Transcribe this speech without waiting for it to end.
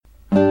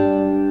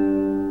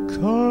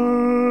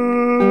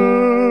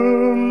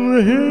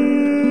heavy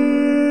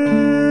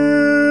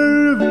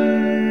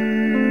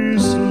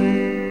sleep,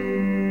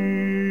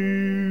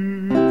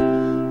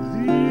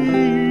 the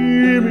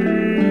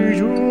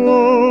image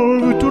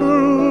of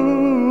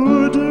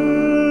true death,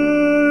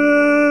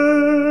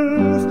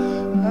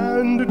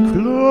 and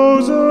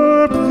close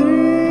up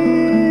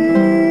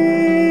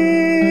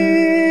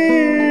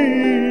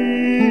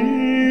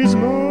these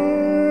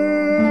my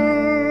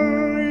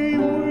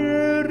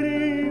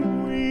weary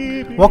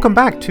weeping. Welcome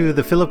back to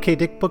the Philip K.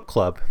 Dick Book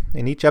Club.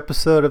 In each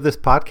episode of this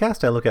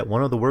podcast, I look at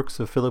one of the works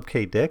of Philip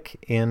K.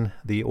 Dick in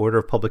the order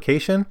of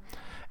publication.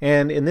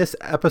 And in this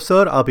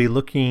episode, I'll be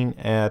looking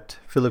at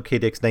Philip K.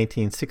 Dick's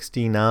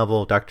 1960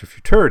 novel, Dr.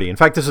 Futurity. In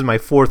fact, this is my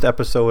fourth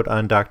episode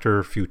on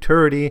Dr.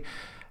 Futurity,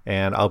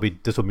 and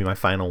this will be my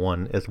final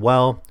one as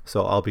well.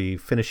 So I'll be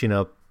finishing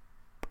up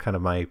kind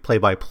of my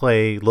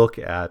play-by-play look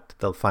at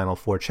the final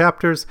four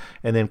chapters,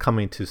 and then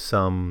coming to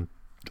some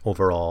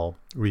overall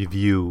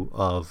review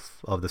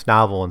of this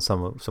novel and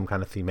some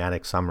kind of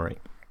thematic summary.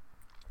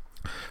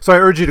 So I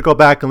urge you to go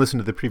back and listen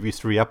to the previous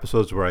three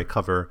episodes where I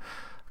cover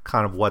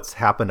kind of what's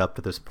happened up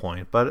to this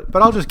point. But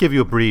I'll just give you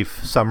a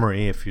brief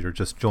summary if you're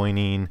just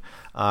joining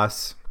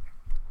us.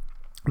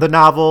 The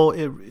novel,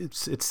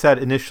 it's set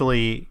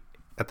initially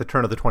at the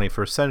turn of the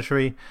 21st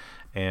century,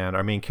 and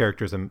our main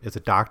character is a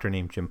doctor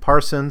named Jim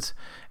Parsons,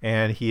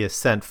 and he is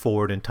sent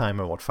forward in time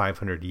about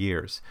 500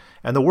 years.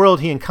 And the world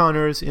he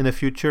encounters in the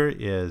future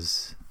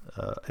is,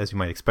 as you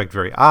might expect,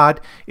 very odd.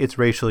 It's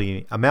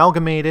racially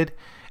amalgamated,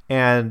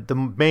 and the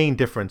main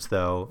difference,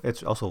 though,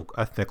 it's also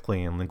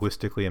ethnically and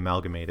linguistically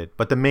amalgamated,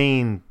 but the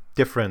main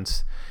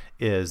difference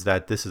is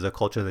that this is a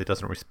culture that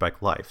doesn't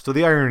respect life. So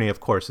the irony, of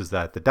course, is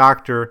that the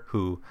doctor,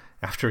 who,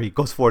 after he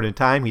goes forward in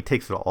time, he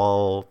takes it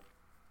all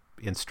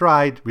in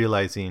stride,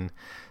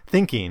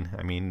 thinking,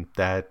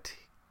 that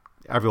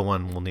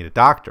everyone will need a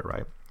doctor,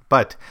 right?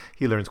 But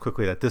he learns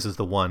quickly that this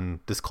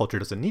culture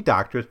doesn't need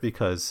doctors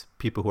because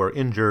people who are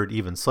injured,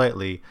 even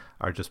slightly,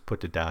 are just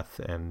put to death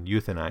and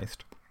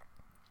euthanized.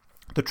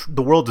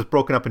 The world is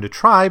broken up into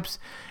tribes,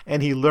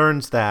 and he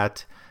learns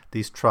that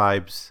these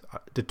tribes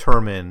they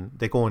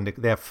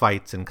have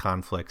fights and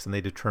conflicts, and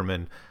they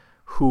determine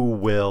who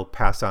will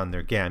pass on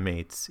their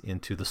gametes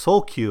into the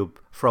soul cube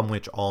from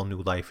which all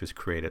new life is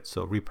created.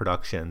 So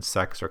reproduction and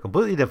sex are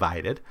completely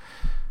divided.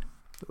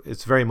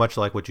 It's very much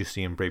like what you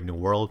see in Brave New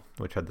World,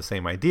 which had the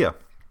same idea.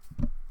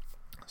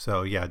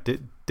 So yeah,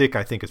 Dick,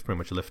 I think, is pretty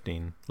much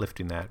lifting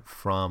that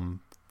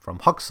from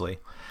Huxley,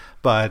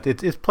 but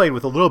it's played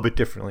with a little bit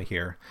differently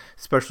here,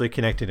 especially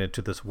connecting it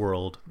to this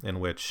world in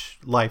which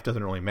life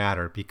doesn't really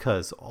matter,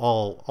 because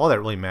all that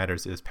really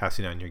matters is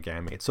passing on your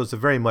gametes. So it's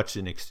very much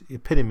an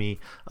epitome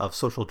of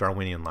social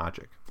Darwinian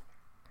logic.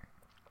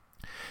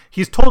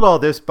 He's told all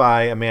this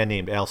by a man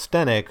named Al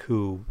Stenig,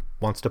 who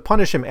wants to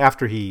punish him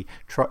after he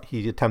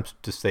attempts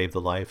to save the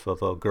life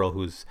of a girl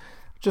who's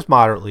just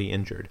moderately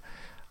injured.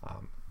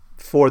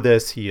 For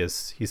this,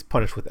 he's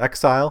punished with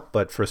exile,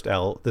 but first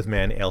this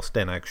man, Al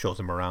Stenig, shows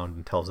him around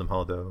and tells him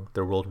how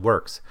their world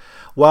works.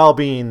 While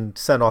being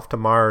sent off to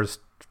Mars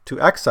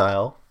to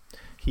exile,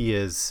 he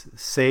is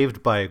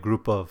saved by a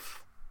group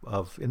of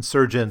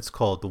insurgents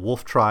called the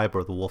Wolf Tribe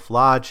or the Wolf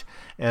Lodge,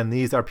 and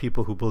these are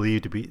people who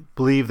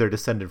believe they're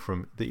descended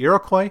from the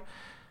Iroquois,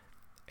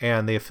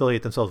 and they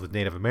affiliate themselves with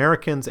Native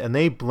Americans, and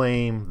they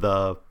blame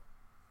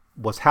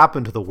what's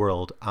happened to the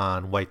world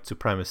on white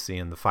supremacy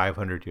in the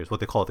 500 years, what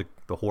they call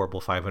the horrible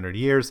 500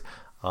 years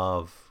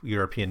of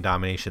European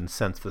domination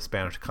since the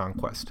Spanish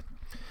conquest.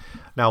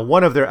 Now,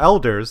 one of their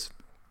elders,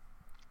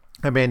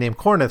 a man named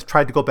Corneth,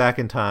 tried to go back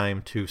in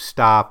time to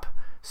stop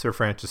Sir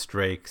Francis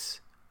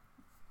Drake's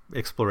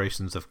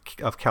explorations of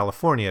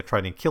California,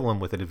 trying to kill him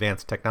with an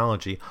advanced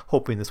technology,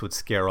 hoping this would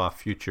scare off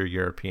future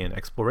European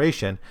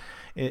exploration.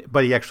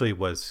 But he actually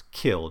was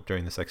killed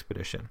during this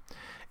expedition.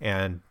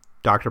 And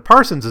Dr.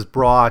 Parsons is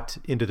brought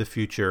into the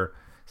future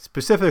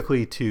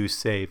specifically to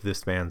save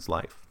this man's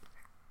life.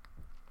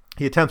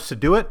 He attempts to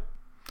do it,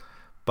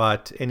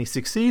 and he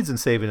succeeds in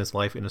saving his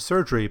life in a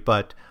surgery,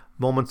 but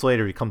moments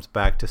later he comes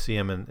back to see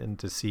him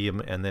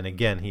and then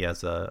again he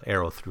has an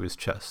arrow through his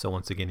chest. So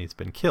once again he's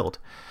been killed.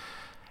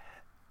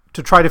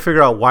 To try to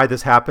figure out why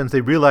this happens, they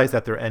realize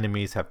that their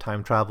enemies have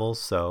time travels,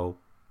 so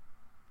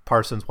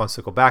Parsons wants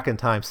to go back in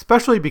time,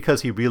 especially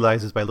because he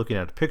realizes by looking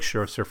at a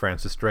picture of Sir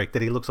Francis Drake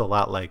that he looks a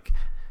lot like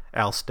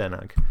Al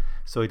Stenig.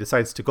 So he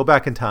decides to go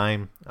back in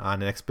time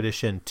on an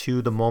expedition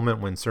to the moment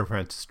when Sir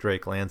Francis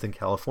Drake lands in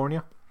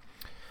California.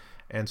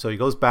 And so he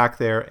goes back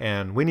there,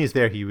 and when he's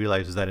there, he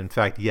realizes that, in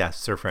fact, yes,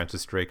 Sir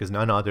Francis Drake is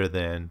none other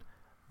than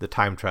the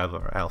time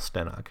traveler, Al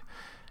Stenig.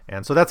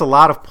 And so that's a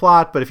lot of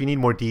plot, but if you need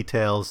more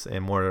details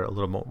and a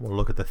little more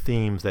look at the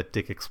themes that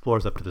Dick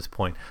explores up to this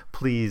point,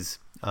 please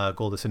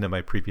go listen to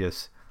my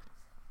previous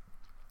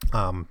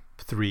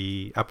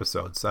 3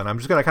 episodes. And I'm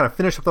just going to kind of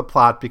finish up the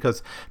plot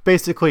because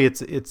basically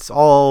it's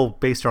all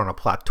based on a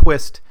plot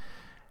twist.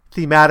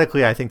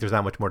 Thematically, I think there's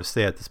not much more to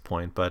say at this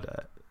point,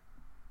 but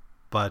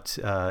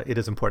it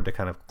is important to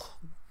kind of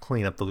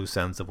clean up the loose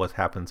ends of what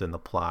happens in the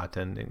plot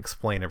and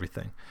explain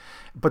everything.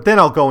 But then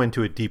I'll go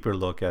into a deeper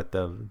look at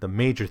the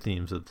major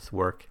themes of this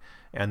work,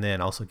 and then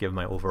also give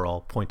my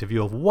overall point of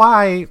view of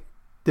why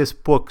this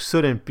book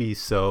shouldn't be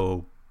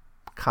so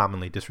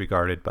commonly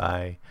disregarded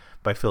by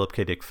Philip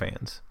K. Dick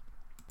fans.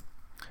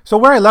 So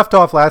where I left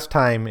off last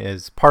time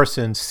is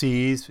Parsons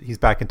sees, he's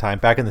back in time,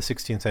 back in the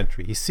 16th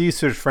century. He sees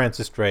Sir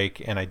Francis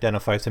Drake and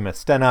identifies him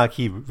as Stennok.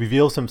 He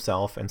reveals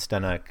himself, and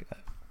Stennok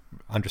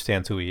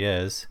understands who he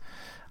is,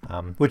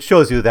 which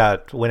shows you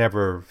that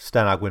whenever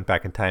Stennok went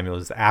back in time, it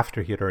was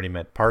after he had already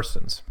met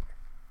Parsons.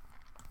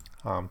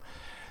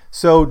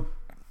 So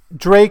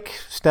Drake,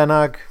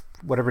 Stennok,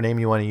 whatever name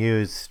you want to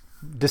use,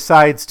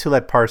 decides to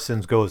let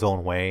Parsons go his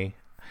own way.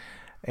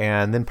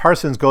 And then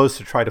Parsons goes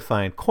to try to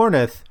find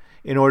Corneth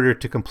in order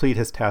to complete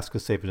his task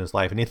of saving his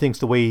life. And he thinks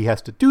the way he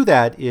has to do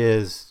that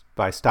is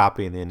by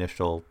stopping the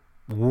initial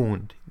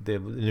wound, the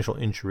initial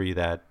injury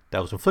that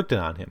was inflicted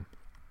on him.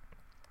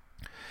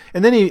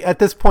 And then at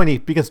this point, he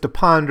begins to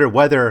ponder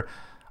whether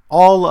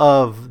all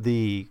of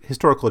the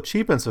historical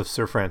achievements of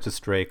Sir Francis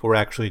Drake were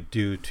actually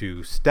due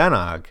to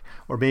Stennok,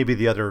 or maybe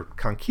the other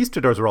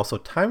conquistadors were also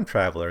time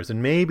travelers,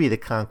 and maybe the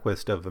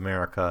conquest of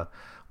America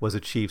was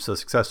achieved so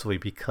successfully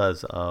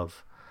because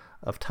of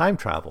time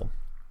travel.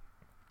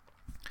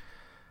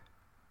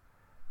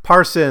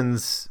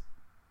 Parsons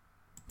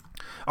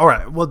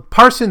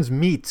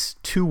meets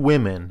two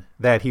women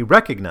that he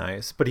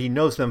recognized, but he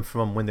knows them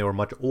from when they were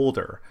much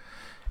older.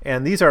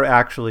 And these are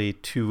actually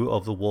two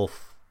of the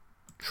Wolf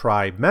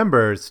tribe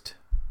members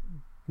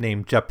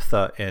named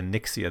Jephthah and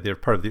Nixia.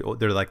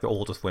 They're like the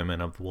oldest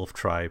women of the Wolf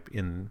tribe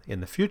in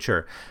the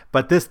future.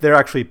 But they're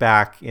actually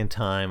back in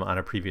time on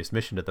a previous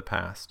mission to the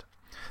past.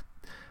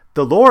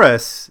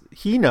 Dolores,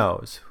 he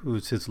knows,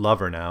 who's his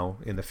lover now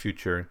in the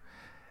future,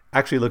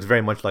 actually looks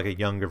very much like a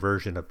younger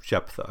version of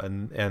Jephthah,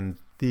 and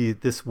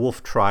this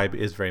Wolf tribe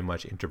is very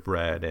much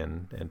interbred,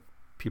 and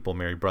people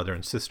marry brother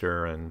and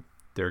sister, and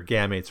their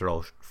gametes are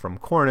all from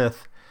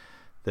Corneth,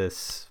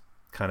 this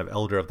kind of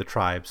elder of the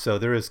tribe. So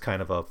there is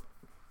kind of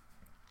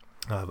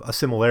a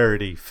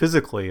similarity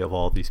physically of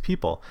all these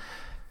people.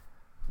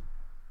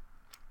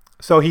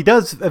 So he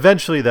does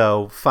eventually,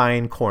 though,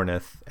 find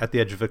Corneth at the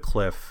edge of a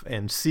cliff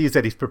and sees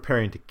that he's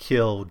preparing to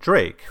kill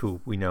Drake,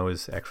 who we know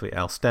is actually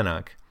Al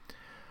Stennok.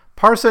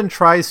 Parson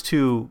tries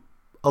to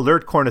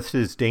alert Corneth to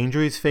his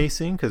danger he's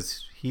facing,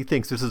 because he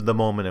thinks this is the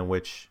moment in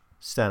which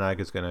Stennok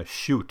is going to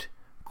shoot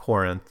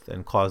Corneth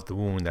and cause the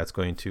wound that's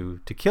going to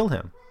kill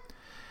him.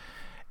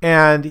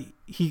 And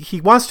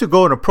he wants to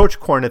go and approach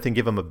Corneth and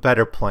give him a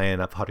better plan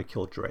of how to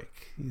kill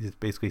Drake. He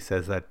basically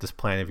says that this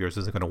plan of yours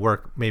isn't going to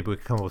work. Maybe we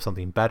can come up with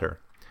something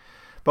better.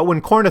 But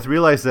when Corneth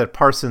realizes that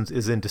Parsons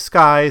is in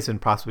disguise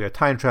and possibly a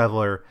time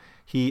traveler,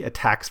 he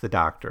attacks the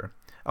doctor.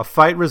 A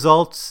fight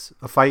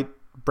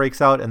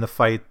breaks out, and the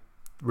fight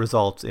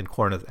results in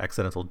Corneth's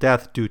accidental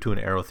death due to an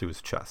arrow through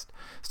his chest.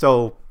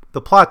 So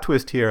the plot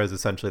twist here is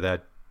essentially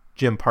that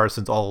Jim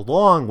Parsons all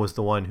along was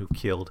the one who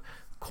killed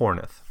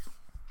Corneth.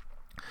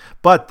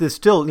 But this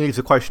still leaves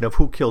a question of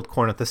who killed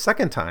Corneth the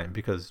second time,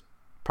 because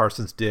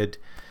Parsons did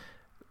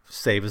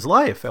save his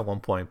life at one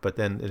point, but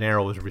then an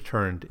arrow was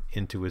returned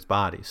into his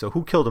body. So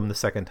who killed him the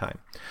second time?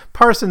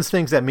 Parsons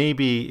thinks that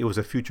maybe it was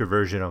a future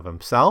version of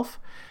himself,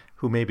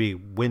 who maybe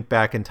went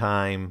back in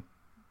time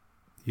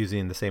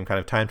using the same kind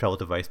of time travel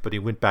device, but he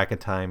went back in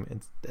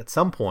time at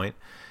some point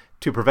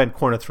to prevent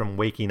Corneth from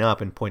waking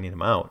up and pointing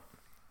him out,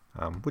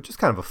 which is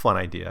kind of a fun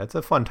idea. It's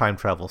a fun time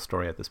travel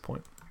story at this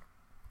point.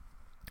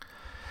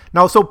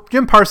 Now, so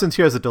Jim Parsons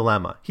here has a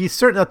dilemma. He's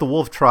certain that the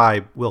Wolf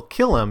tribe will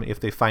kill him if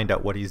they find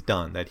out what he's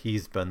done, that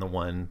he's been the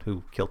one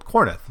who killed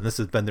Corneth. And this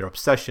has been their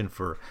obsession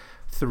for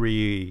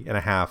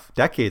 3.5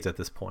 decades at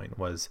this point,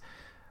 was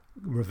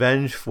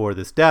revenge for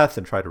this death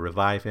and try to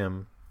revive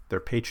him, their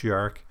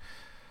patriarch.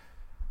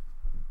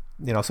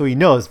 So he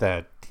knows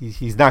that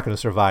he's not going to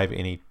survive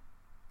any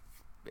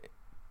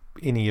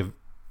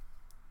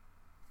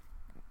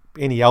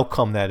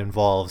outcome that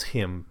involves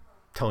him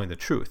telling the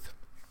truth.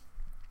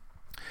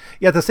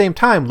 Yet at the same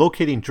time,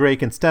 locating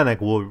Drake and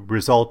Stennok will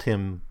result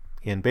him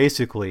in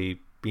basically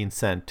being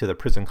sent to the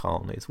prison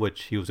colonies,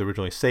 which he was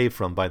originally saved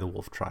from by the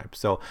Wolf tribe.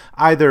 So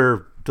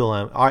either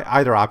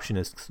option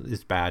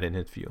is bad in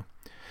his view.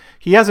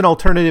 He has an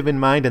alternative in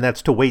mind, and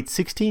that's to wait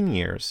 16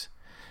 years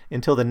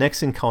until the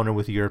next encounter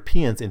with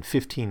Europeans in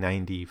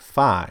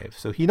 1595.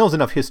 So he knows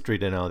enough history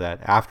to know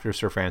that after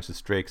Sir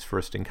Francis Drake's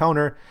first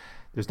encounter,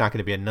 there's not going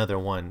to be another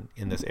one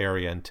in this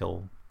area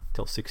until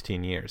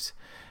 16 years.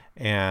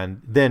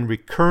 And then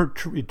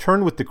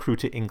return with the crew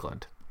to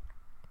England.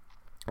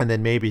 And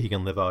then maybe he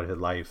can live out his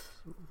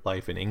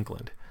life in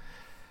England.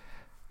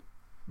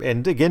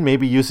 And again,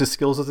 maybe use his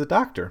skills as a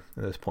doctor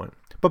at this point.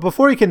 But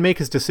before he can make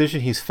his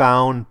decision, he's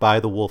found by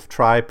the Wolf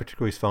tribe,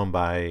 particularly he's found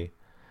by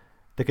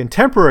the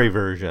contemporary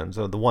versions,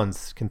 or the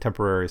ones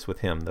contemporaries with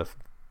him, the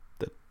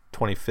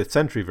 25th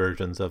century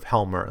versions of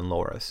Helmer and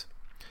Loris.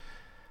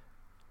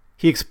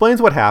 He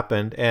explains what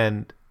happened,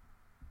 and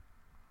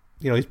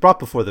he's brought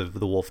before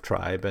the Wolf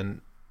tribe,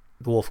 and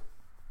the Wolf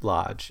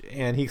Lodge,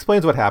 and he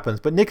explains what happens,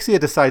 but Nixia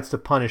decides to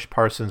punish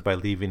Parsons by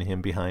leaving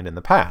him behind in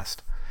the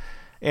past.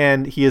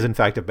 And he is in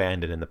fact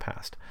abandoned in the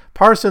past.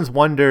 Parsons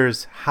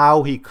wonders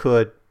how he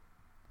could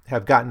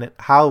have gotten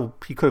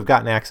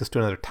access to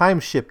another time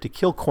ship to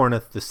kill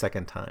Corneth the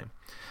second time.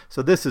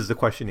 So this is the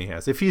question he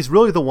has. If he's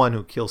really the one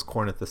who kills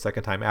Corneth the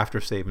second time after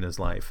saving his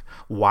life,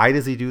 why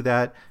does he do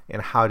that?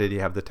 And how did he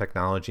have the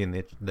technology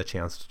and the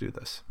chance to do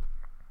this?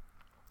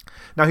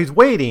 Now he's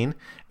waiting,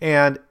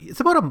 and it's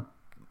about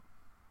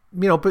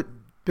but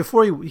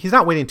before he's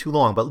not waiting too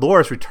long, but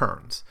Loris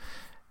returns.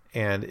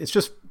 And it's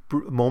just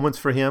moments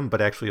for him,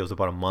 but actually it was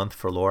about a month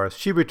for Loris.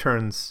 She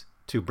returns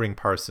to bring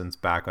Parsons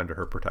back under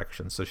her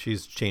protection. So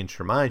she's changed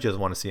her mind. She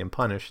doesn't want to see him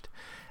punished.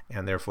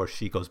 And therefore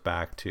she goes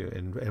back to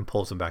and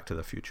pulls him back to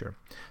the future.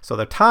 So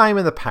the time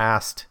in the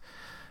past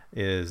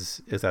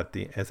is at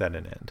an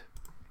end.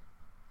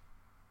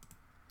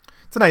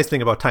 It's a nice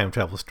thing about time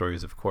travel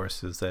stories, of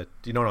course, is that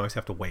you don't always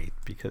have to wait,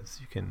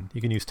 because you can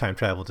use time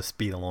travel to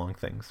speed along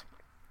things.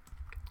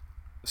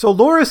 So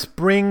Loris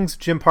brings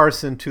Jim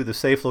Parsons to the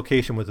safe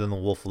location within the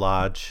Wolf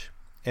Lodge,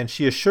 and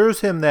she assures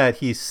him that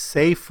he's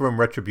safe from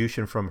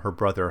retribution from her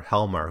brother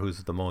Helmar,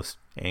 who's the most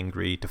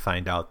angry to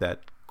find out that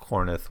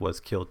Corneth was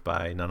killed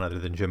by none other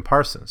than Jim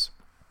Parsons.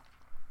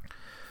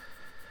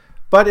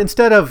 But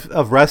instead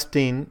of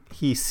resting,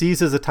 he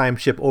seizes a time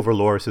ship over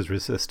Loris's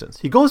resistance.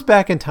 He goes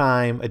back in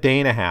time a day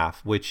and a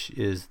half, which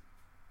is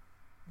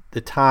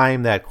the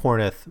time that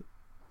Corneth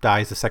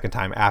dies the second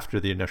time after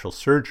the initial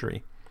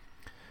surgery.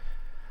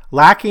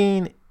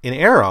 Lacking an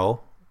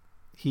arrow,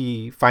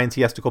 he finds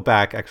he has to go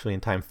back actually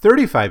in time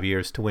 35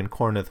 years to when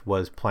Corneth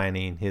was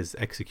planning his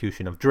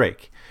execution of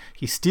Drake.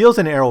 He steals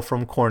an arrow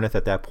from Corneth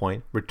at that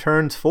point,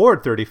 returns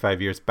forward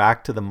 35 years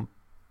back to the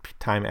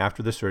time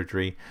after the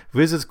surgery,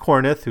 visits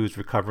Corneth, who's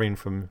recovering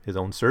from his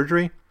own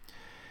surgery.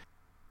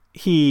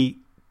 He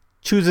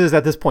chooses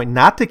at this point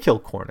not to kill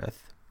Corneth,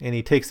 and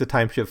he takes the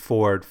time ship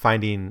forward,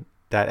 finding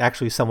that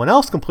actually someone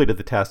else completed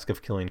the task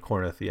of killing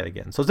Corneth yet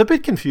again. So it's a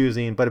bit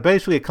confusing, but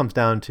eventually it comes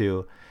down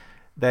to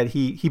that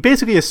he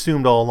basically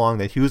assumed all along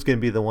that he was going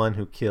to be the one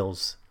who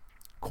kills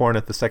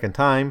Corneth the second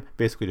time,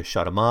 basically to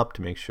shut him up,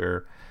 to make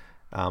sure.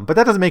 But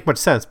that doesn't make much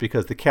sense,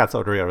 because the cat's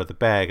already out of the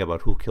bag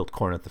about who killed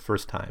Corneth the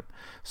first time.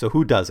 So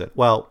who does it?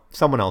 Well,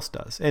 someone else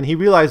does. And he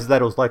realizes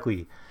that it was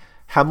likely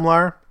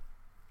Helmar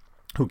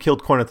who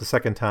killed Corneth the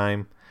second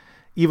time,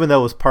 even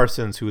though it was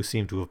Parsons who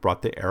seemed to have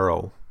brought the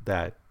arrow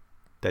that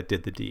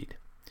did the deed.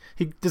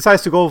 He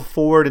decides to go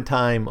forward in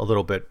time a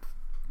little bit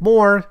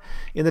more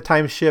in the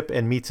time ship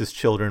and meets his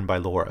children by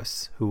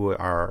Loris, who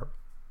are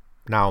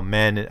now a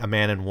man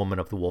and woman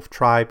of the Wolf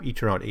tribe,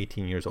 each around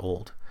 18 years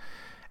old.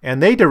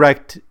 And they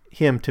direct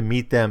him to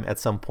meet them at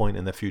some point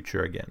in the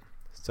future again.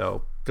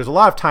 So there's a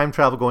lot of time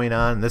travel going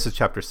on. And this is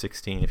chapter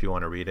 16 if you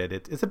want to read it.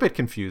 It's a bit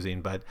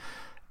confusing, but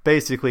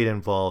basically it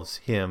involves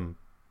him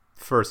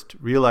first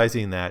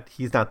realizing that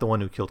he's not the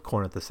one who killed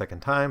Corneth the second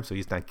time, so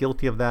he's not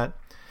guilty of that.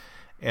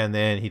 And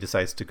then he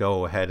decides to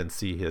go ahead and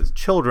see his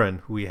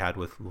children, who he had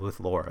with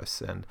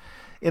Loris. And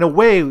in a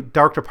way,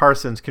 Dr.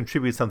 Parsons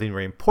contributes something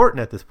very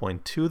important at this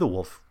point to the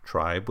Wolf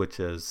tribe, which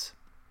is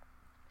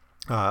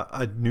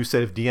a new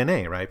set of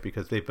DNA, right?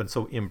 Because they've been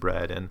so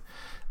inbred and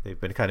they've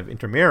been kind of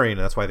intermarrying,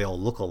 and that's why they all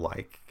look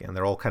alike, and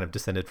they're all kind of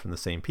descended from the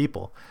same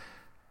people.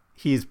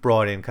 He's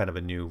brought in kind of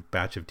a new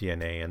batch of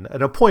DNA. And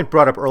at a point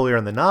brought up earlier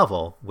in the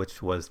novel,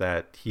 which was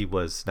that he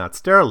was not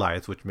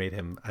sterilized, which made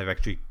him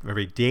actually a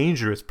very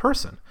dangerous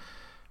person,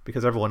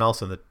 because everyone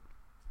else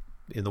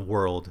in the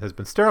world has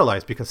been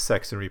sterilized because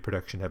sex and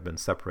reproduction have been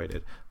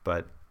separated.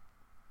 But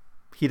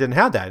he didn't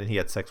have that, and he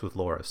had sex with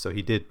Loris, so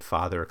he did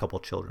father a couple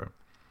children.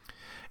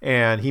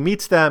 And he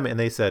meets them, and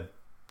they said,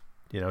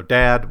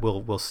 Dad,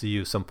 we'll see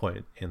you some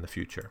point in the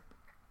future.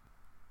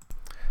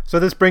 So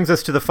this brings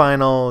us to the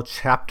final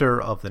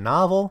chapter of the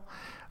novel.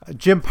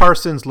 Jim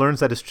Parsons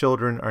learns that his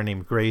children are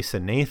named Grace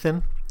and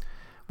Nathan.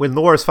 When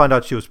Loris found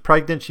out she was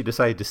pregnant, she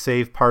decided to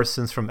save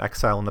Parsons from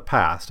exile in the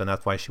past, and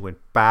that's why she went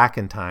back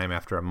in time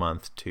after a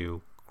month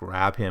to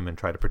grab him and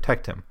try to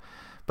protect him.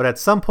 But at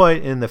some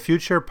point in the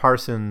future,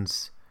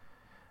 Parsons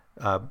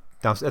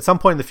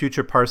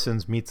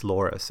meets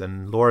Loris,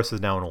 and Loris is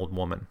now an old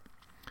woman.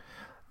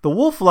 The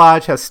Wolf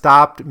Lodge has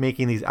stopped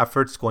making these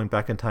efforts going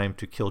back in time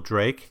to kill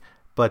Drake,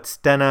 but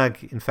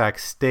Stenag, in fact,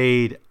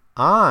 stayed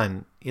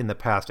on in the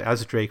past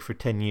as Drake for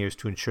 10 years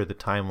to ensure the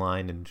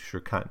timeline and ensure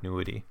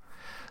continuity.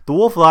 The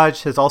Wolf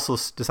Lodge has also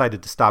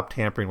decided to stop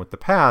tampering with the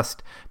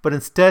past, but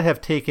instead have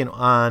taken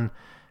on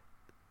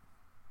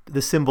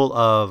the symbol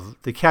of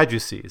the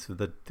Caducees,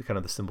 the kind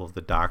of the symbol of the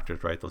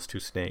doctors, right? Those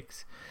two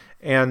snakes.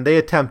 And they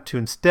attempt to,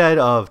 instead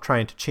of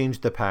trying to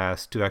change the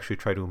past, to actually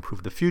try to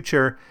improve the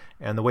future.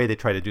 And the way they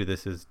try to do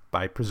this is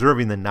by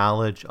preserving the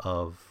knowledge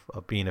of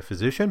being a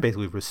physician,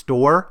 basically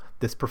restore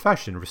this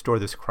profession, restore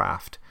this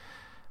craft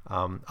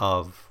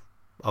of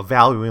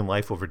valuing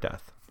life over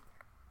death.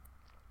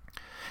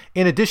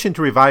 In addition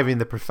to reviving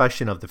the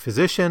profession of the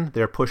physician,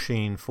 they're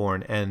pushing for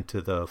an end to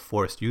the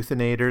forced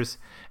euthanators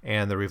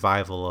and the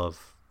revival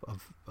of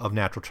of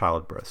natural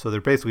childbirth. So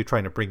they're basically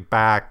trying to bring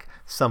back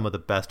some of the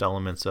best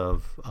elements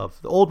of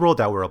the old world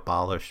that were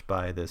abolished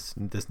by this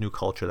new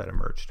culture that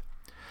emerged.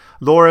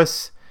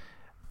 Loris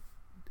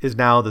is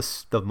now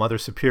the Mother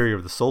Superior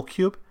of the Soul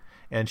Cube,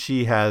 and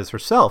she has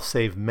herself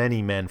saved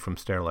many men from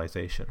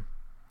sterilization.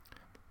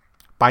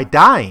 By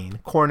dying,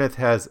 Cornith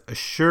has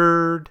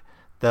assured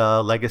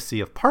the legacy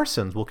of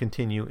Parsons will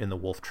continue in the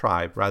Wolf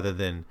tribe rather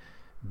than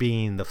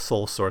being the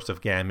sole source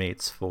of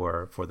gametes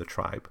for the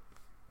tribe.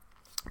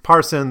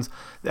 Parsons,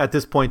 at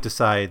this point,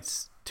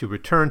 decides to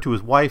return to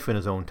his wife in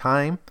his own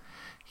time.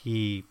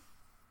 He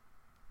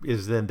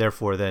is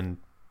therefore they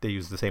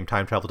use the same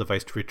time travel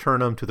device to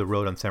return him to the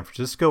road on San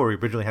Francisco where he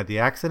originally had the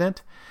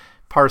accident.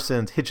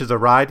 Parsons hitches a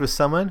ride with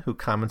someone who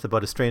comments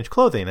about his strange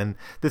clothing. And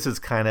this is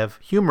kind of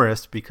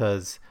humorous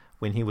because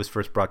when he was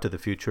first brought to the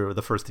future,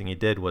 the first thing he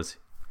did was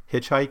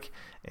hitchhike,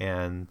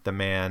 and the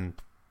man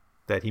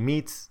that he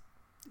meets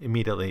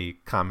immediately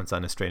comments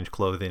on his strange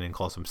clothing and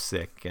calls him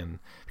sick, and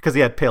because he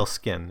had pale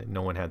skin,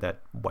 no one had that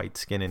white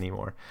skin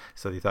anymore,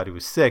 so he thought he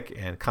was sick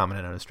and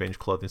commented on his strange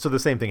clothing. So the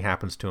same thing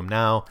happens to him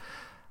now,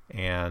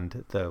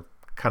 and the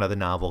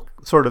novel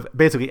sort of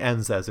basically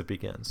ends as it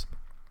begins.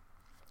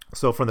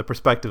 So from the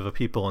perspective of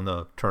people in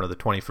the turn of the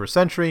 21st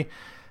century,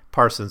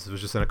 Parsons was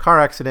just in a car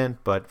accident,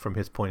 but from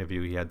his point of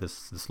view, he had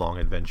this long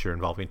adventure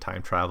involving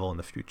time travel in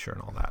the future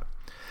and all that.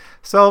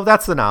 So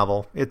that's the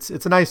novel. It's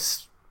a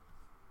nice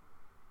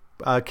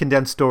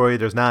condensed story.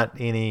 There's not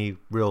any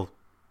real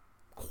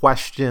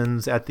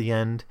questions at the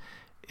end.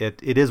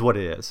 It is what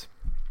it is.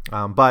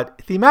 But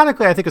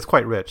thematically, I think it's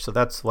quite rich. So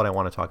that's what I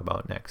want to talk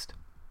about next.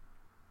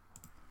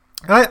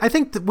 And I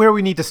think that where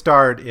we need to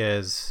start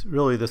is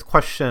really this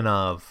question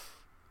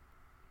of,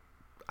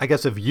 I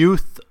guess, of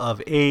youth,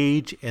 of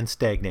age, and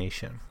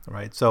stagnation,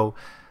 right? So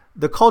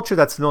the culture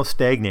that's the most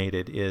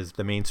stagnated is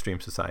the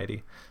mainstream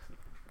society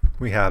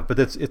we have, but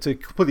it's a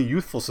completely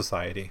youthful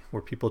society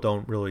where people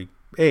don't really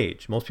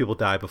age. Most people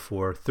die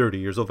before 30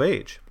 years of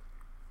age.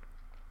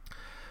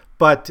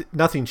 But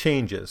nothing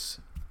changes.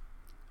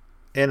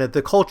 And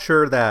the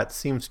culture that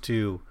seems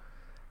to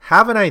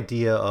have an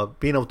idea of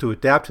being able to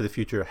adapt to the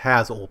future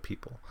has old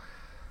people.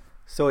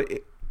 So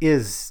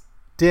is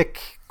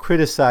Dick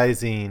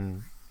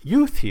criticizing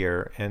youth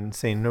here and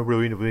saying, no,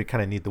 really, we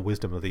kind of need the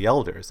wisdom of the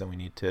elders, and we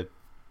need to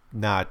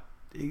not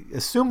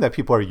assume that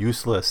people are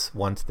useless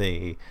once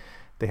they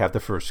have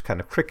the first kind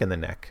of crick in the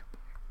neck?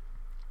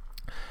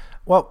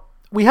 Well,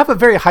 we have a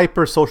very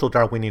hyper-social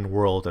Darwinian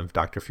world of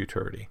Dr.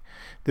 Futurity.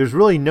 There's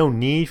really no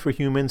need for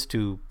humans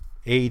to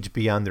age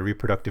beyond their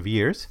reproductive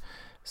years.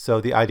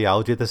 So the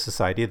ideology of the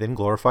society then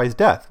glorifies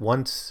death.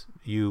 Once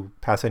you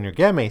pass on your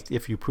gametes,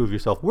 if you prove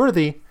yourself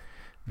worthy,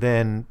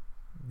 then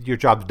your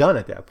job's done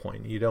at that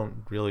point.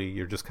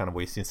 You're just kind of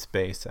wasting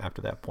space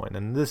after that point.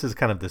 And this is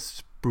kind of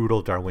this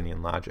brutal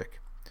Darwinian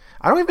logic.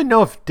 I don't even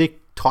know if Dick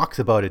talks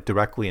about it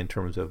directly in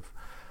terms of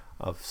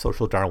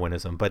social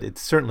Darwinism, but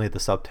it's certainly the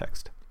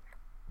subtext.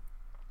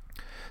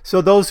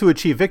 So those who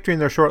achieve victory in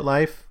their short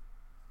life,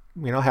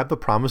 have the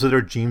promise of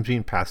their genes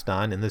being passed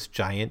on in this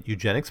giant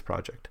eugenics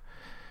project.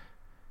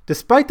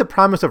 Despite the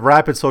promise of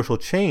rapid social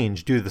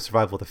change due to the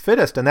survival of the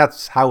fittest, and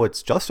that's how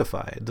it's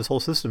justified, this whole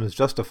system is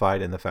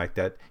justified in the fact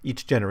that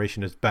each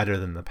generation is better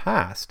than the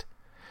past,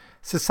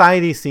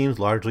 society seems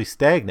largely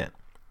stagnant.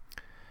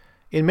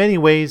 In many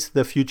ways,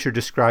 the future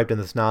described in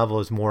this novel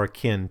is more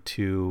akin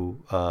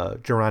to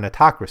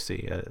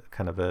gerontocracy,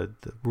 kind of the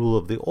rule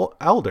of the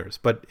elders.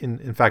 But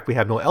in fact, we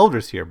have no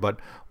elders here,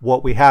 but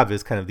what we have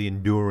is kind of the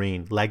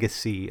enduring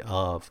legacy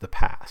of the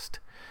past.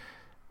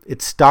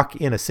 It's stuck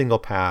in a single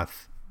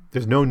path.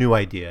 There's no new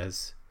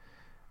ideas,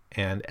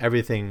 and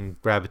everything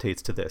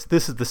gravitates to this.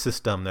 This is the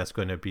system that's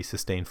going to be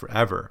sustained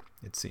forever,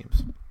 it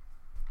seems.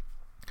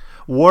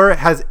 War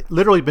has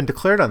literally been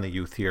declared on the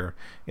youth here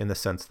in the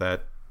sense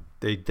that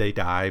they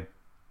die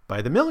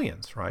by the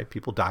millions, right?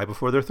 People die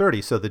before they're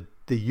 30. So the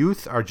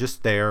youth are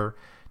just there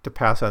to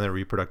pass on their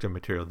reproductive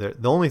material. The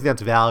only thing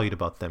that's valued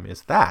about them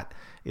is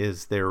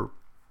the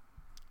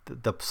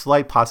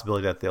slight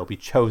possibility that they'll be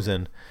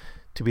chosen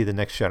to be the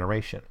next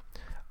generation.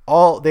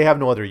 They have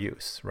no other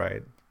use,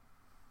 right?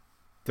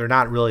 They're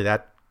not really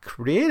that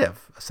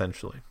creative,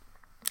 essentially.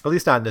 At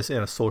least not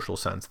in a social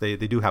sense. They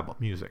do have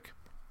music.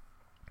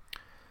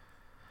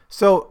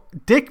 So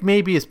Dick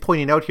maybe is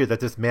pointing out here that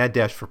this mad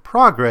dash for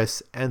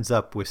progress ends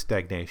up with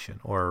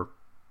stagnation, or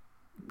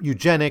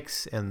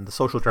eugenics and the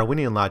social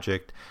Darwinian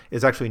logic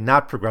is actually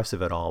not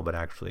progressive at all, but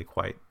actually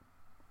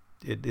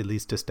it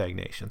leads to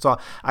stagnation. So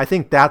I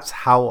think that's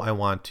how I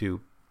want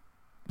to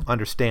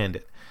understand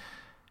it.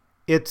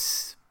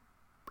 It's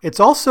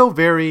also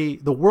the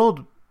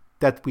world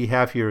that we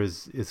have here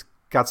is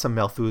got some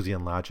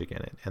Malthusian logic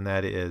in it, and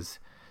that is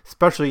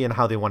especially in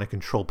how they want to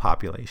control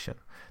population.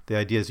 The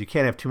idea is you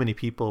can't have too many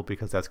people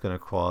because that's going to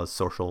cause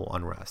social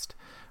unrest,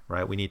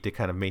 right? We need to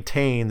kind of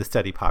maintain the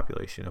steady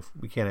population. If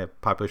we can't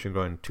have population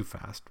growing too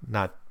fast,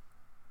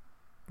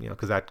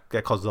 because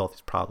that causes all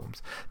these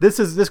problems.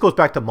 This goes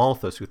back to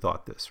Malthus, who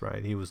thought this,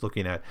 right? He was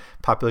looking at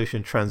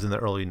population trends in the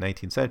early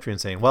 19th century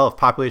and saying, well, if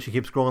population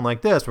keeps growing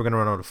like this, we're going to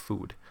run out of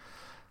food.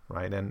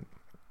 right? And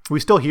we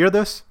still hear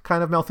this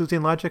kind of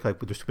Malthusian logic, like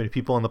there's too many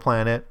people on the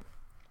planet,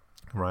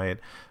 right?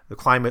 The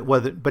climate,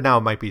 but now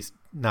it might be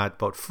not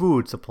about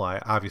food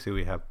supply. Obviously,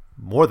 we have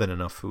more than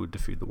enough food to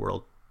feed the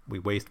world. We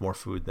waste more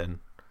food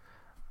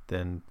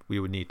than we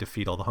would need to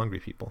feed all the hungry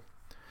people.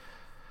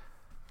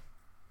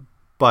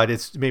 But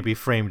it's maybe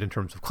framed in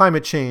terms of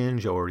climate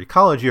change or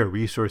ecology or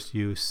resource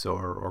use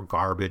or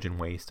garbage and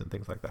waste and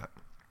things like that.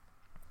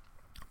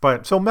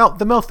 But so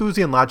the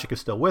Malthusian logic is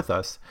still with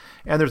us,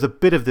 and there's a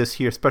bit of this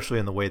here, especially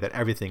in the way that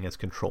everything is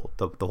controlled.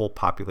 The whole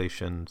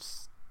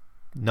population's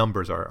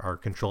numbers are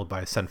controlled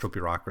by a central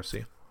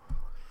bureaucracy.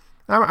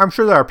 I'm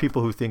sure there are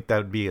people who think that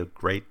would be a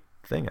great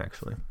thing,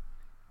 actually.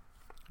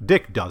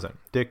 Dick doesn't.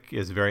 Dick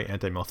is very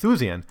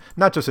anti-Malthusian,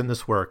 not just in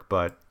this work,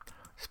 but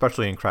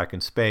especially in Crack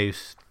in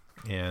Space,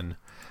 in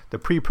the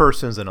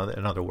Pre-Persons, and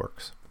other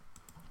works.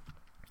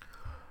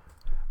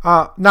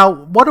 Now,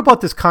 what about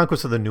this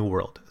conquest of the New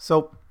World?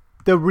 So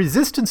the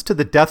resistance to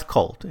the death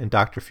cult in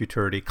Dr.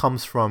 Futurity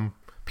comes from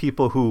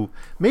people who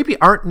maybe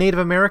aren't Native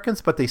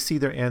Americans, but they see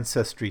their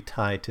ancestry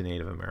tied to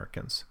Native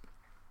Americans.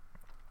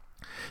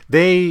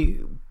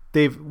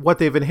 What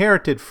they've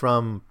inherited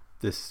from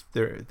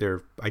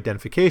their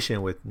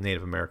identification with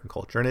Native American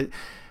culture, and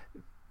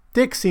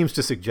Dick seems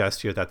to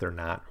suggest here that they're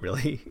not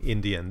really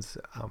Indians.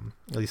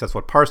 At least that's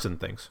what Parson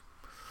thinks.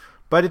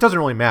 But it doesn't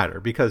really matter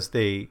because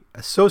they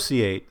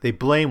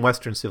blame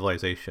Western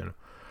civilization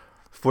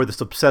for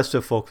this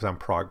obsessive focus on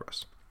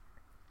progress.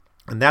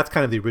 And that's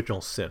kind of the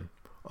original sin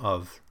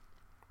of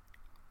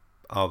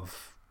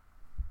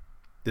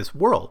this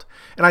world.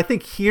 And I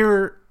think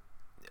here,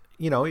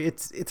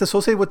 it's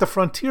associated with the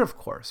frontier, of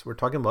course. We're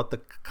talking about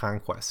the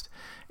conquest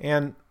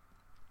and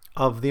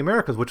of the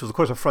Americas, which was, of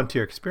course, a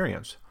frontier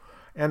experience.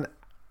 And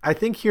I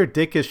think here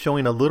Dick is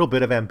showing a little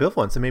bit of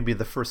ambivalence, and maybe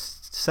the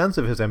first sense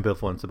of his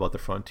ambivalence about the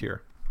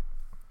frontier.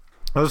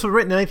 Now, this was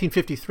written in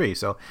 1953,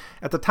 so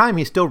at the time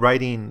he's still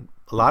writing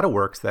a lot of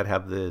works that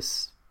have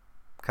this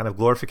kind of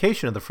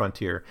glorification of the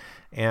frontier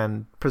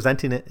and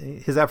presenting it,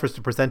 his efforts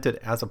to present it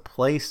as a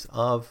place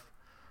of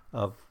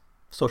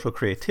social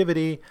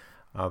creativity,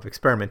 of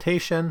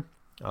experimentation,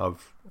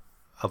 of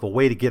a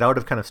way to get out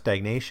of kind of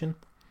stagnation.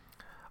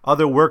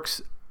 Other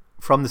works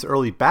from this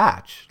early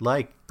batch,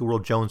 like The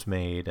World Jones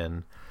Made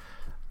and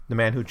The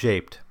Man Who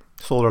Japed,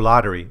 Solar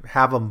Lottery,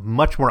 have a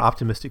much more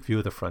optimistic view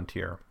of the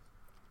frontier.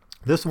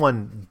 This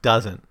one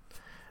doesn't,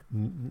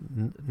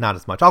 not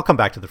as much. I'll come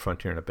back to the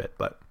frontier in a bit,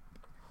 but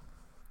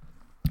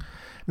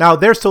now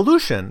their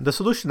solution, the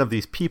solution of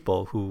these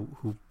people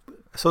who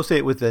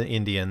associate with the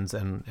Indians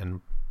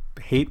and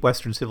hate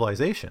Western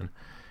civilization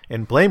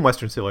and blame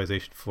Western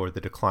civilization for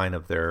the decline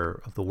of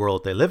the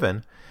world they live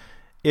in,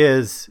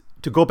 is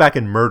to go back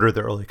and murder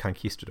the early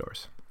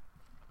conquistadors.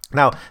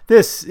 Now,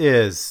 this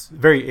is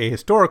very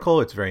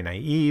ahistorical. It's very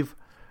naive.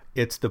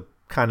 It's the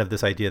kind of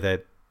this idea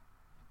that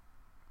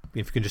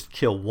if you can just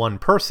kill one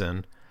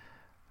person,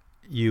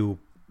 you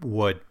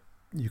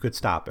could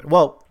stop it.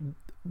 Well,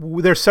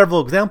 there's several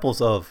examples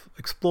of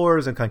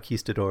explorers and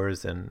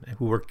conquistadors and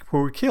who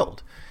were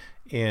killed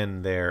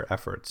in their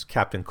efforts.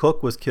 Captain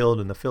Cook was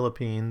killed in the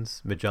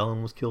Philippines.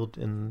 Magellan was killed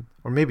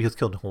or maybe he was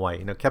killed in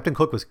Hawaii. No, Captain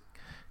Cook was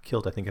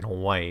killed, I think, in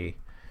Hawaii.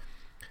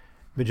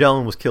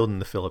 Magellan was killed in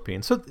the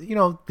Philippines. So,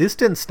 this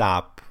didn't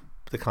stop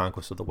the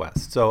conquest of the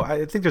West. So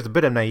I think there's a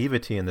bit of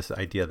naivety in this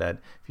idea that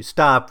if you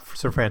stop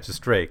Sir Francis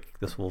Drake,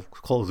 this will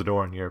close the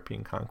door on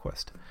European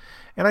conquest.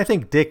 And I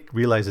think Dick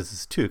realizes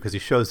this too, because he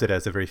shows it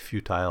as a very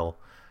futile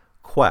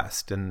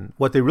quest. And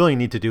what they really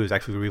need to do is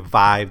actually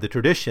revive the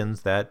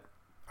traditions that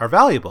are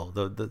valuable.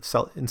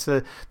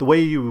 The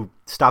way you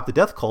stop the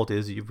death cult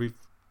is you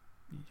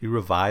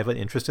revive an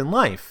interest in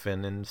life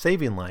and in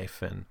saving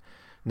life and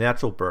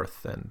natural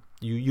birth, and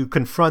you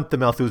confront the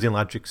Malthusian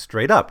logic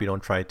straight up. You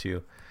don't try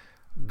to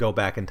go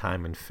back in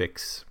time and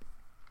fix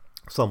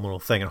some little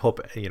thing and hope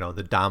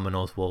the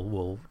dominoes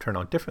will turn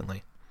out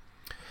differently.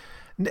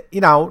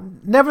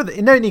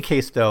 In any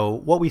case, though,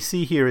 what we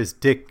see here is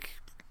Dick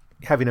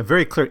having a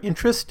very clear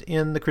interest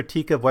in the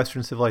critique of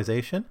Western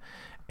civilization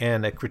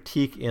and a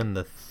critique in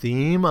the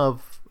theme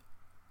of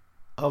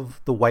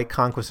the white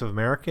conquest of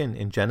America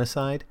and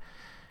genocide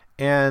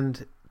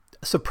and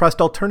suppressed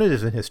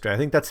alternatives in history. I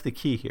think that's the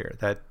key here,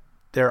 that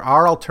there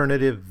are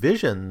alternative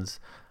visions,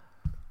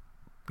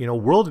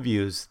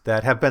 worldviews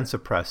that have been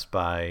suppressed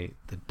by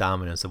the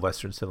dominance of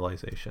Western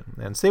civilization.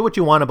 And say what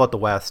you want about the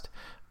West,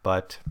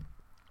 but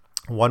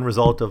one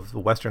result of the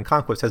Western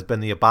conquest has been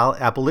the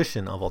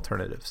abolition of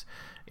alternatives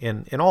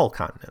in all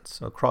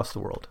continents across the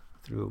world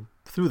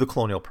through the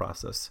colonial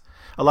process.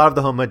 A lot of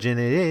the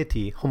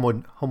homogeneity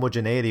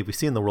we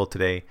see in the world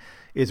today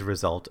is a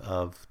result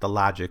of the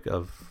logic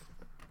of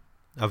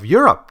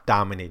Europe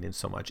dominating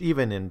so much,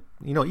 even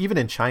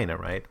in China,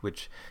 right,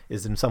 which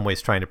is in some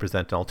ways trying to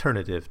present an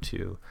alternative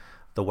to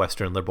the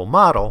Western liberal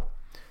model.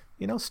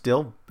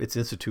 Still its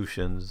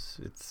institutions,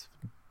 its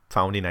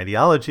founding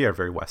ideology are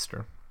very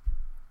Western.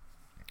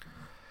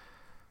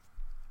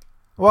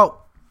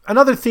 Well,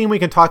 another theme we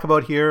can talk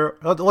about here,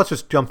 let's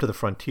just jump to the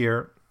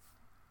frontier.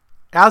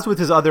 as with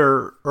his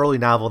other early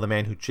novel, The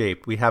Man Who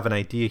Japed, we have an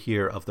idea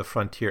here of the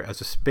frontier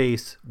as a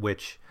space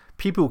which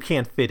people who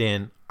can't fit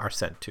in are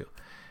sent to.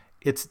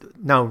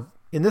 Now,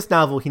 in this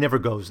novel, he never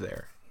goes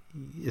there.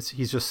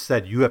 He's just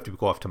said, you have to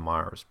go off to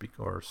Mars,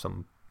 or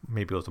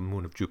maybe it was a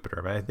moon of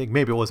Jupiter. I think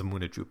maybe it was a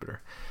moon of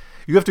Jupiter.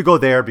 You have to go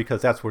there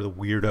because that's where the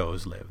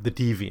weirdos live, the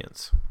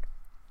deviants.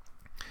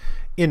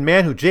 In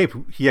Man Who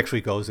Japed, he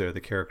actually goes there.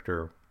 The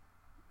character,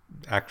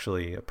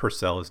 actually,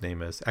 Purcell, his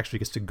name is, actually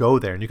gets to go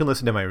there. And you can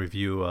listen to my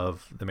review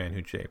of The Man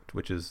Who Japed,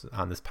 which is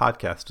on this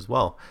podcast as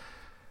well.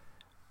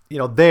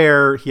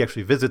 There he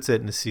actually visits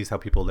it and sees how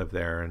people live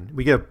there. And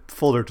we get a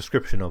fuller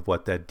description of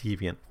what that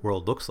deviant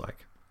world looks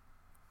like.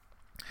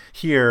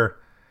 Here,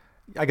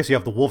 I guess you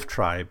have the wolf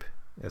tribe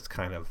as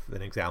kind of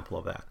an example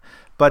of that.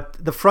 But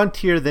the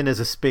frontier then is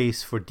a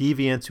space for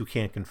deviants who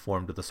can't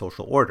conform to the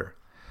social order.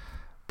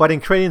 But in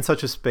creating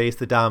such a space,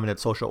 the dominant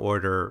social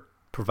order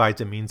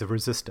provides a means of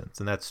resistance,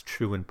 and that's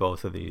true in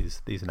both of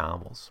these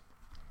novels.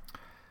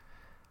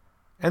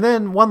 And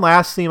then one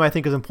last theme I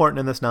think is important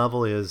in this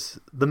novel is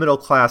the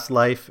middle-class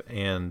life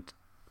and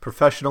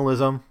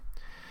professionalism.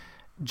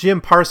 Jim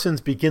Parsons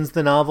begins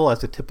the novel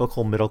as a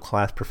typical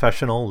middle-class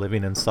professional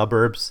living in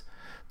suburbs.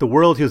 The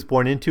world he was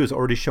born into is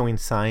already showing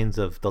signs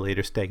of the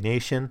later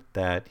stagnation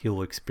that he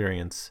will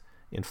experience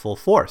in full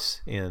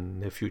force in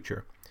the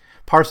future.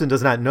 Parsons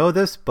does not know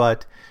this,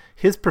 but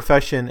his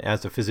profession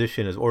as a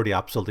physician is already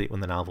obsolete when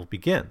the novel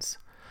begins.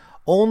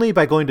 Only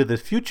by going to the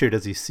future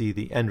does he see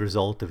the end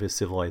result of his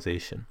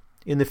civilization.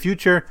 In the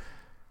future,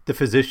 the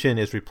physician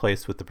is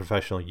replaced with the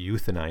professional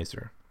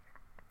euthanizer.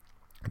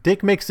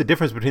 Dick makes the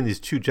difference between these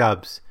two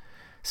jobs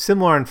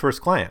similar on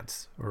first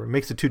glance, or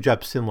makes the two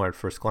jobs similar at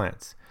first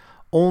glance,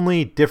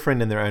 only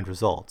different in their end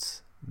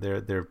results.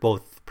 They're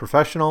both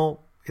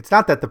professional. It's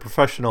not that the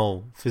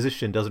professional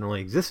physician doesn't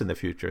really exist in the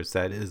future. It's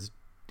that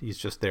he's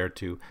just there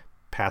to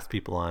pass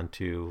people on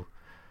to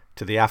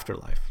the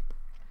afterlife.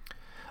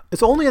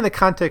 It's only in the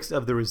context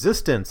of the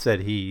resistance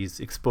that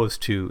he's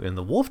exposed to in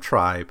the wolf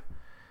tribe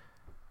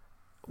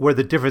where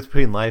the difference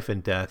between life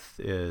and death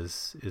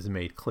is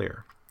made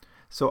clear.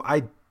 So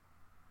I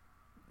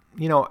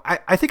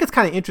think it's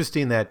kind of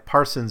interesting that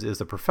Parsons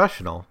is a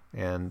professional,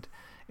 and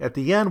at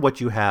the end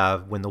what you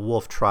have when the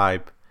wolf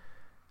tribe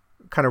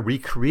kind of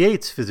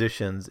recreates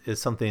physicians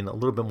is something a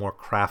little bit more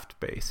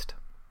craft-based.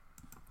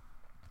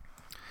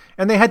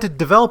 And they had to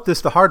develop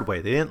this the hard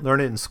way. They didn't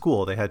learn it in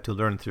school. They had to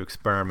learn through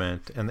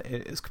experiment. And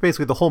it's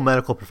basically the whole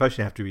medical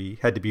profession had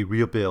to be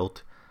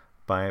rebuilt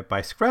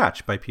by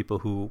scratch by people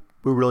who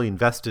were really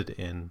invested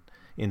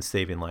in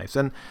saving lives.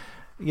 And,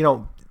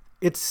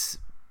 it's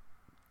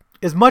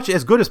as much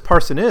as good as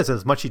Parson is,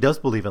 as much he does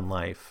believe in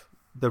life,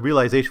 the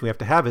realization we have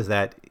to have is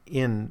that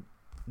in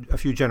a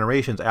few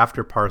generations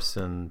after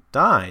Parson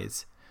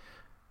dies,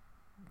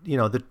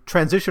 the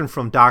transition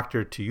from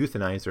doctor to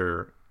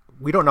euthanizer,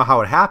 we don't know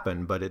how it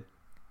happened, but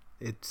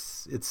it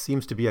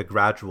seems to be a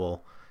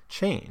gradual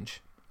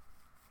change.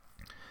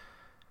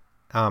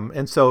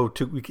 And so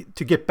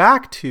to get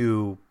back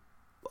to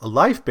a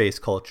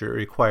life-based culture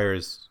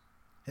requires,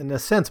 in a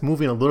sense,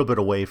 moving a little bit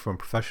away from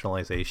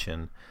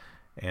professionalization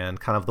and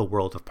kind of the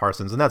world of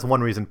Parsons. And that's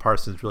one reason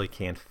Parsons really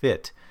can't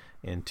fit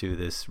into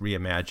this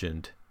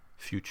reimagined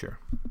future.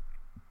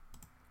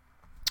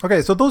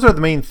 Okay, so those are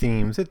the main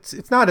themes.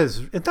 It's not as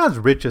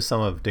rich as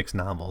some of Dick's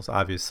novels,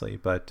 obviously,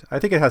 but I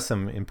think it has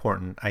some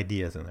important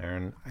ideas in there,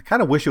 and I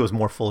kind of wish it was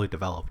more fully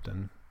developed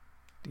and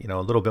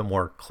a little bit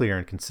more clear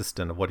and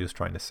consistent of what he was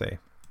trying to say,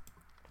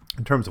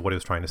 in terms of what he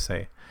was trying to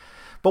say.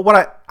 But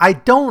what I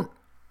don't,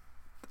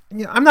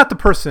 I'm not the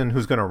person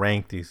who's going to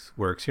rank these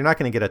works. You're not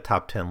going to get a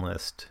top 10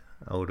 list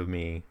out of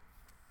me,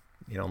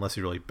 unless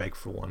you really beg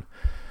for one.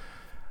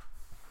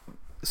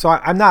 So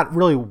I'm not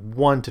really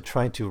one to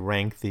try to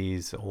rank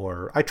these,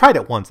 or I tried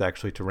it once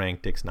actually to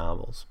rank Dick's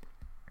novels,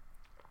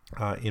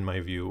 in my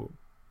view,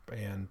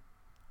 and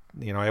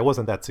I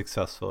wasn't that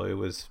successful.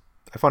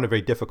 I found it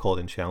very difficult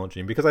and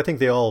challenging because I think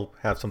they all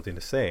have something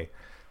to say.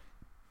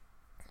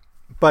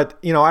 But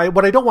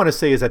what I don't want to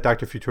say is that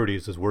Dr. Futurity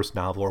is his worst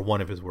novel or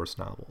one of his worst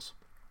novels.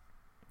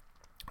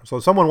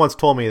 So someone once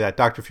told me that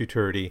Dr.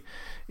 Futurity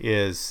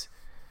is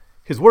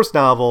his worst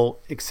novel,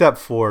 except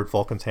for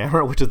Vulcan's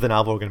Hammer, which is the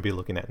novel we're going to be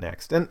looking at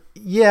next. And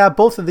yeah,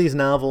 both of these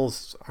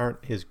novels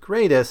aren't his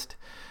greatest,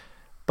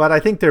 but I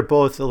think they're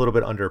both a little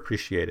bit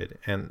underappreciated.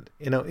 And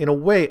in a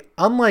way,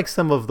 unlike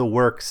some of the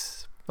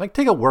works, like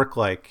take a work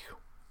like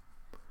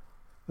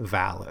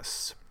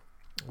Valis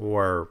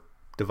or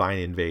Divine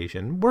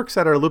Invasion, works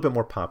that are a little bit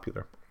more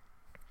popular.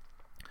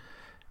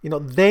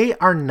 They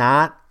are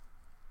not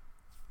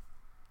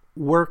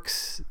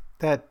works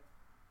that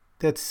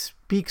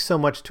speak so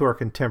much to our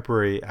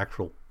contemporary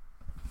actual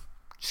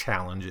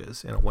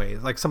challenges in a way.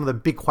 Like some of the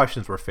big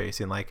questions we're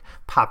facing, like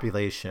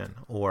population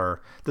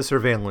or the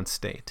surveillance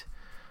state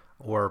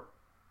or,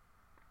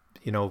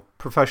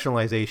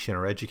 professionalization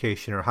or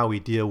education or how we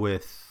deal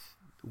with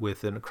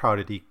a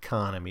crowded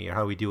economy or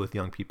how we deal with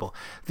young people,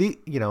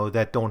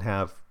 that don't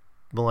have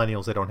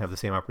millennials that don't have the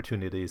same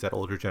opportunities that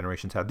older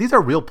generations have. These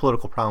are real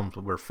political problems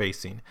that we're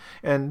facing.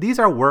 And these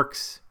are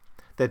works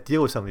that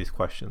deal with some of these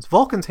questions.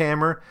 Vulcan's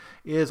Hammer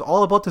is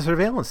all about the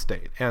surveillance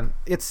state, and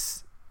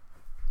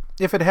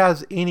if it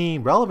has any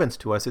relevance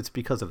to us, it's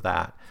because of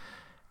that.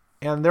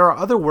 And there are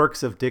other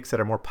works of Dick's that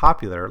are more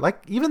popular,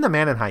 like even The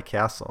Man in High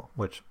Castle,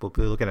 which we'll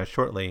be looking at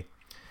shortly.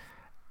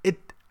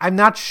 I'm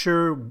not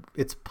sure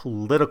its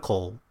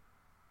political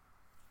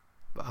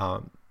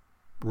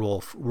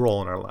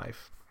role in our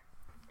life.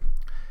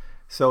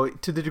 So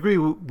to the degree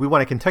we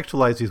want to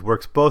contextualize these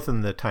works both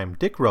in the time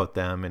Dick wrote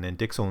them and in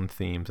Dick's own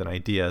themes and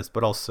ideas,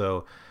 but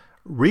also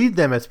read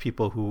them as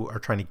people who are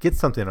trying to get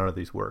something out of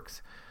these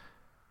works,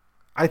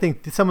 I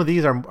think some of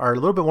these are a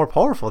little bit more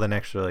powerful than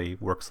actually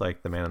works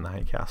like The Man in the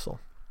High Castle.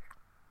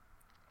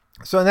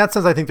 So in that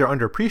sense, I think they're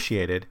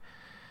underappreciated.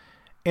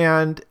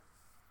 And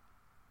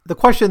the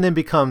question then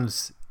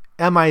becomes,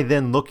 am I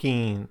then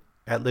looking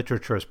at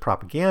literature as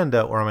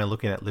propaganda, or am I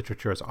looking at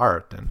literature as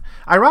art? And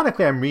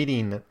ironically, I'm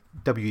reading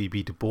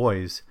W.E.B. Du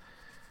Bois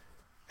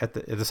at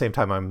the same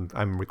time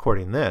I'm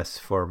recording this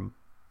for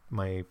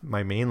my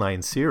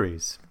mainline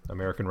series,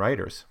 American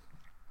Writers.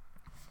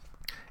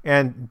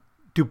 And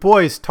Du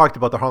Bois talked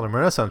about the Harlem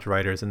Renaissance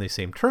writers in these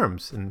same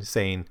terms, and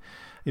saying,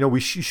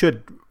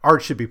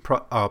 art should be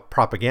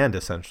propaganda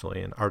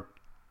essentially, and art,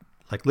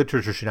 like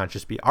literature, should not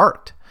just be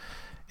art.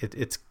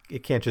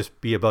 It can't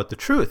just be about the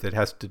truth. It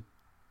has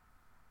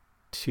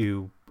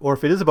to, or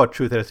if it is about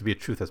truth, it has to be a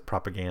truth as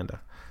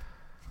propaganda.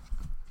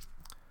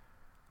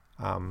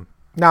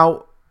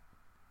 Now,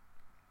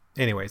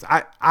 anyways,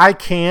 I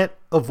can't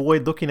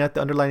avoid looking at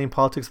the underlying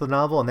politics of the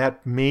novel, and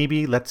that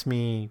maybe lets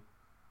me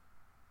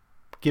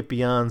get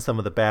beyond some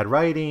of the bad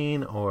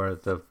writing or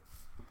the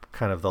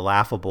kind of the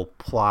laughable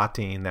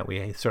plotting that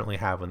we certainly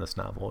have in this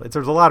novel.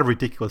 There's a lot of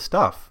ridiculous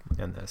stuff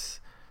in this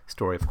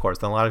story, of course,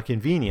 and a lot of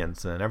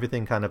convenience, and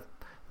everything kind of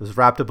was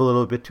wrapped up a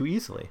little bit too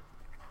easily.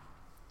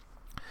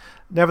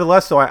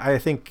 Nevertheless, though, I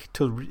think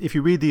if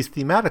you read these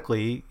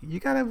thematically, you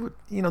gotta,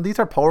 these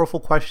are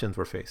powerful questions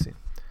we're facing.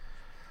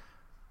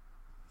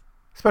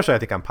 Especially, I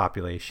think, on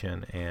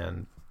population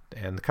and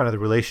kind of the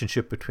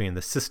relationship between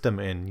the system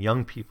and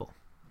young people,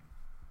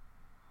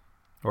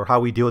 or how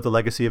we deal with the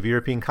legacy of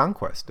European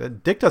conquest.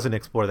 Dick doesn't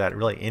explore that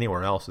really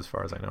anywhere else, as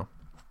far as I know.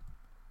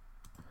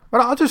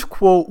 But I'll just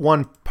quote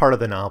one part of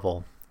the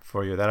novel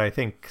for you that I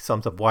think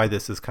sums up why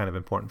this is kind of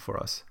important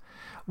for us.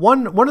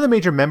 One of the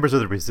major members of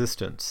the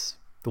resistance,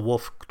 the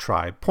Wolf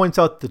tribe, points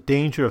out the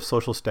danger of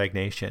social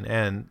stagnation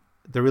and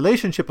the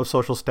relationship of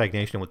social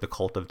stagnation with the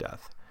cult of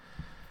death.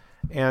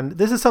 And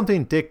this is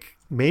something Dick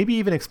maybe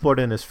even explored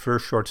in his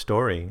first short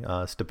story,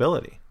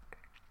 Stability.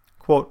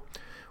 Quote,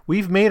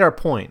 "We've made our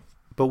point,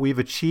 but we've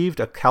achieved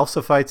a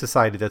calcified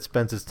society that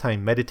spends its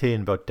time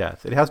meditating about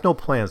death. It has no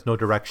plans, no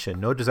direction,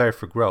 no desire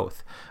for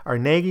growth. Our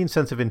nagging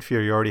sense of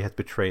inferiority has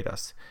betrayed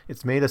us.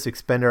 It's made us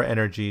expend our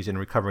energies in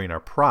recovering our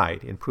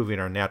pride, in proving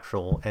our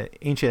natural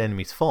ancient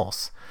enemies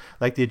false.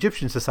 Like the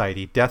Egyptian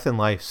society, death and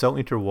life so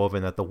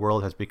interwoven that the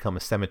world has become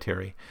a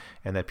cemetery,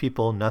 and that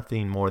people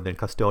nothing more than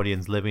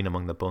custodians living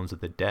among the bones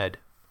of the dead."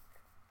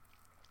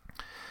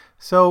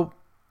 So,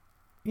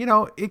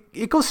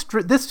 it goes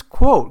this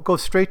quote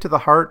goes straight to the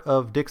heart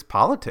of Dick's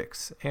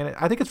politics, and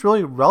I think it's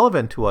really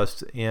relevant to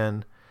us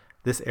in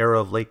this era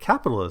of late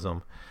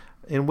capitalism,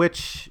 in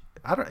which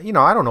I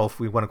don't know if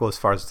we want to go as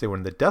far as to say we're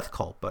in the death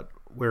cult, but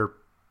we're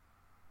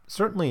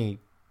certainly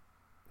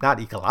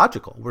not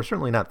ecological. We're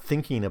certainly not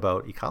thinking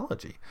about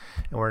ecology,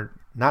 and we're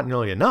not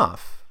nearly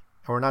enough,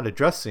 and we're not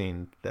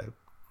addressing the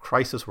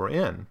crisis we're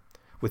in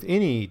with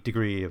any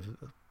degree of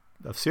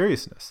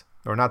seriousness,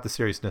 or not the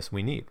seriousness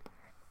we need.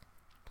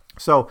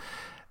 So,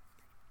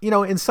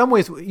 in some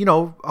ways,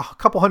 a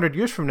couple hundred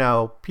years from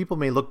now, people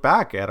may look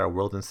back at our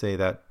world and say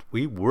that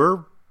we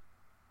were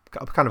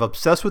kind of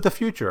obsessed with the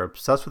future,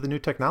 obsessed with the new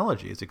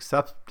technologies,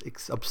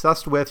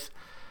 obsessed with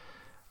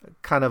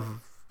kind of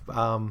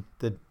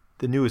the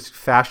newest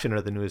fashion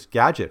or the newest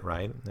gadget,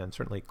 right? And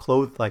certainly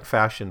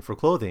fashion for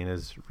clothing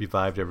is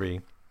revived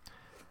every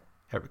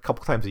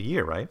couple times a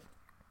year, right?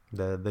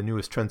 The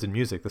newest trends in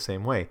music the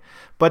same way.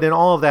 But in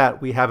all of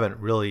that, we haven't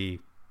really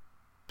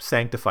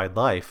sanctified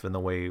life in the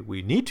way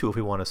we need to if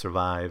we want to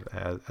survive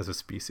as a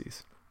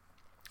species.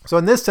 So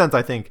in this sense,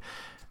 I think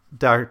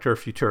Dr.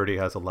 Futurity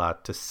has a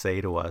lot to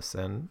say to us.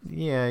 And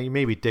yeah,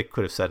 maybe Dick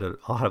could have said a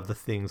lot of the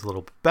things a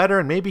little bit better,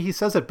 and maybe he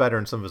says it better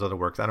in some of his other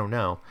works. I don't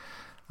know.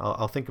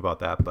 I'll think about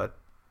that. But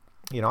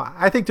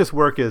I think this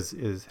work has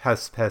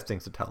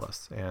things to tell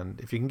us. And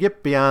if you can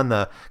get beyond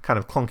the kind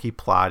of clunky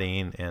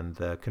plotting and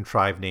the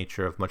contrived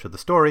nature of much of the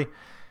story,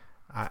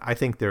 I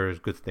think there's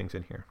good things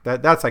in here.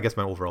 That's, I guess,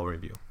 my overall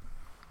review.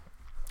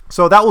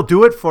 So that will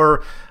do it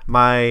for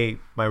my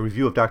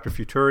review of Dr.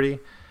 Futurity.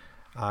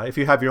 If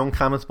you have your own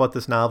comments about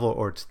this novel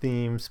or its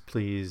themes,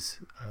 please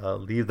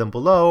leave them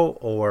below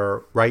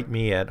or write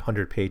me at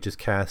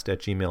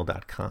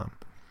 100pagescast@gmail.com.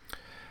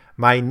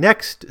 My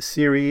next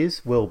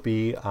series will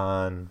be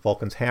on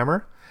Vulcan's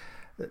Hammer.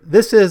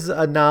 This is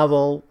a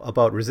novel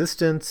about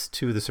resistance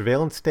to the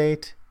surveillance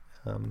state.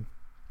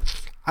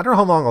 I don't know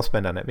how long I'll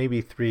spend on it.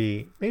 Maybe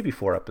 3, maybe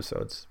 4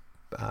 episodes.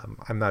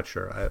 I'm not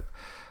sure.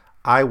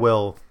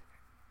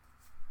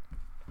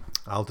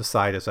 I'll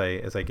decide as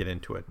I get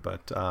into it.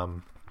 But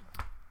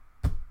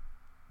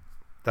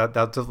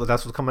that's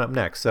what's coming up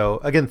next. So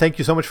again, thank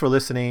you so much for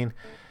listening,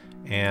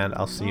 and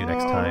I'll see you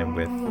next time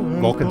with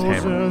Vulcan's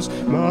Hammer.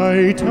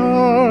 My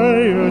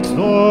tired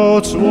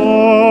thoughts once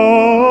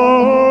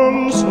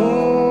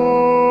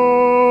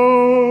on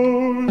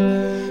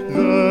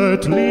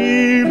that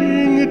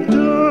living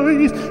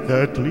dies,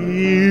 that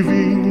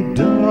living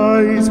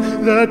dies,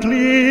 that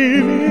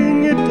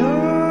living dies.